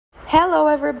Hello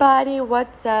everybody,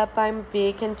 what's up? I'm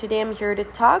Vic and today I'm here to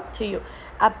talk to you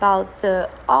about the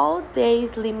all-day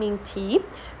slimming tea.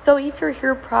 So if you're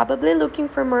here probably looking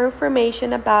for more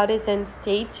information about it, then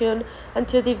stay tuned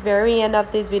until the very end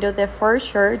of this video. That for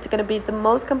sure it's going to be the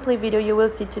most complete video you will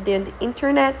see today on the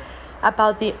internet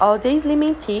about the all-day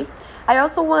slimming tea. I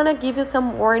also want to give you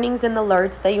some warnings and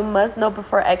alerts that you must know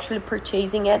before actually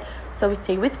purchasing it, so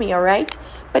stay with me, alright?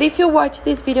 But if you watch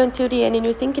this video until the end and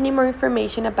you think you need more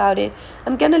information about it,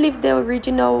 I'm going to leave the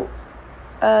original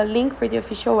link for the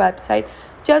official website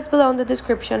just below in the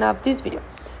description of this video.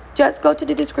 Just go to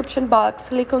the description box,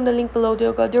 click on the link below,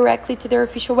 they'll go directly to their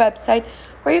official website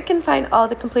where you can find all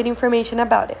the complete information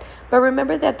about it. But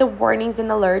remember that the warnings and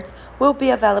alerts will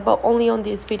be available only on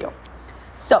this video.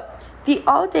 So, the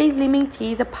all-day slimming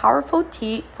tea is a powerful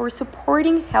tea for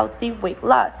supporting healthy weight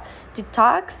loss,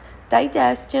 detox,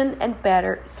 digestion, and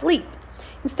better sleep.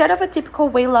 Instead of a typical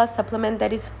weight loss supplement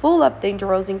that is full of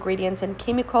dangerous ingredients and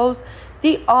chemicals,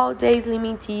 the all-day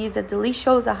slimming tea is a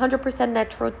delicious 100%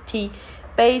 natural tea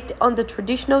based on the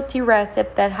traditional tea recipe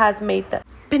that has made the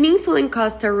peninsula in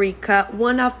Costa Rica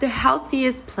one of the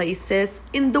healthiest places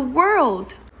in the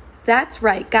world. That's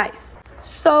right, guys.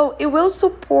 So it will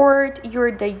support your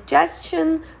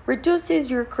digestion, reduces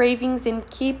your cravings, and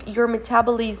keep your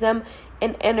metabolism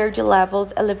and energy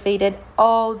levels elevated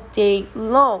all day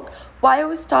long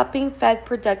while stopping fat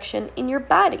production in your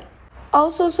body.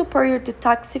 Also support your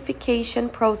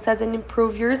detoxification process and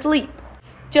improve your sleep.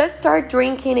 Just start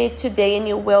drinking it today and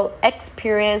you will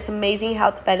experience amazing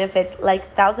health benefits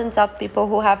like thousands of people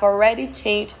who have already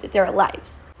changed their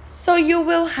lives. So you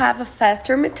will have a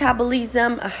faster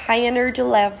metabolism, a high energy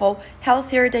level,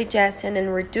 healthier digestion,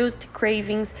 and reduced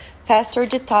cravings, faster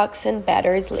detox, and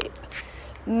better sleep.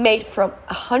 Made from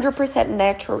 100%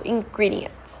 natural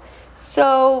ingredients.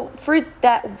 So for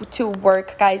that to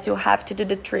work, guys, you have to do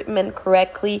the treatment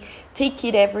correctly. Take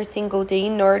it every single day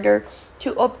in order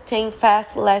to obtain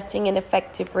fast, lasting, and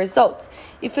effective results.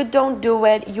 If you don't do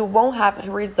it, you won't have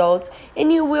results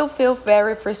and you will feel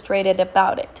very frustrated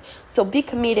about it. So be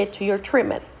committed to your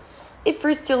treatment. If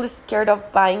you're still scared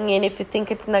of buying it, if you think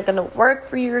it's not going to work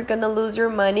for you, you're going to lose your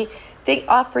money, they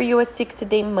offer you a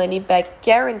 60-day money-back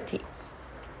guarantee.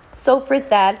 So for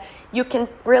that, you can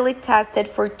really test it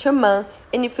for 2 months.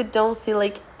 And if you don't see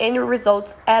any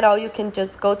results at all, you can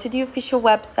just go to the official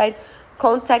website,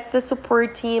 contact the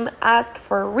support team, ask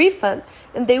for a refund,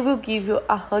 and they will give you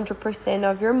 100%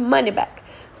 of your money back.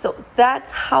 So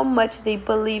that's how much they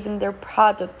believe in their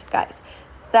product, guys.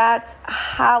 That's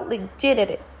how legit it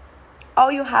is.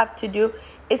 All you have to do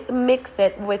is mix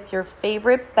it with your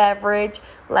favorite beverage,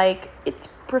 it's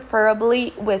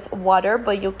preferably with water,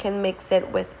 but you can mix it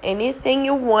with anything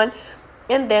you want,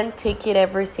 and then take it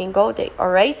every single day, all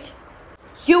right?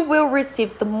 You will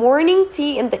receive the morning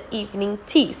tea and the evening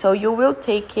tea, so you will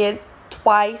take it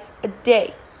twice a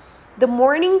day. The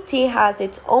morning tea has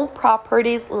its own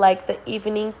properties like the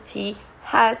evening tea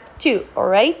has too, all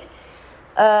right?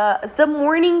 The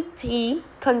morning tea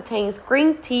contains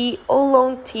green tea,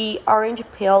 oolong tea, orange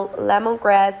peel,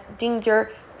 lemongrass, ginger,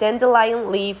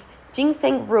 dandelion leaf,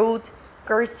 ginseng root,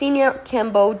 Garcinia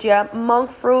cambogia,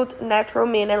 monk fruit, natural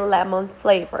mint, and lemon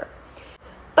flavor.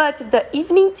 But the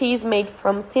evening tea is made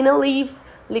from senna leaves,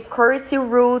 licorice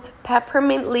root,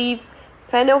 peppermint leaves,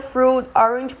 fennel fruit,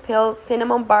 orange peel,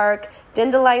 cinnamon bark,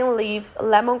 dandelion leaves,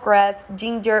 lemongrass,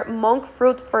 ginger, monk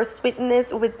fruit for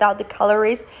sweetness without the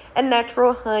calories, and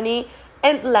natural honey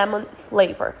and lemon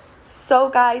flavor. So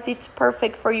guys, it's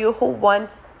perfect for you who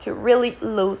wants to really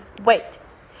lose weight.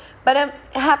 But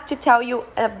I have to tell you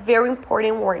a very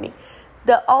important warning.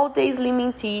 The all-day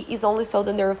slimming tea is only sold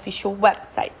on their official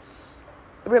website.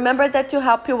 Remember that to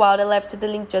help you out, I left the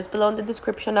link just below in the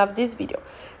description of this video.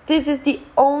 This is the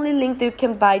only link that you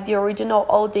can buy the original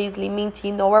all-day slimming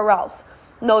tea nowhere else.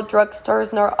 No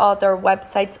drugstores nor other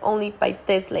websites, only by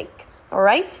this link.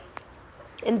 Alright?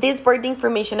 And this were the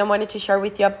information I wanted to share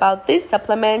with you about this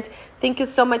supplement. Thank you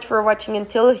so much for watching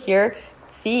until here.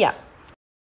 See ya.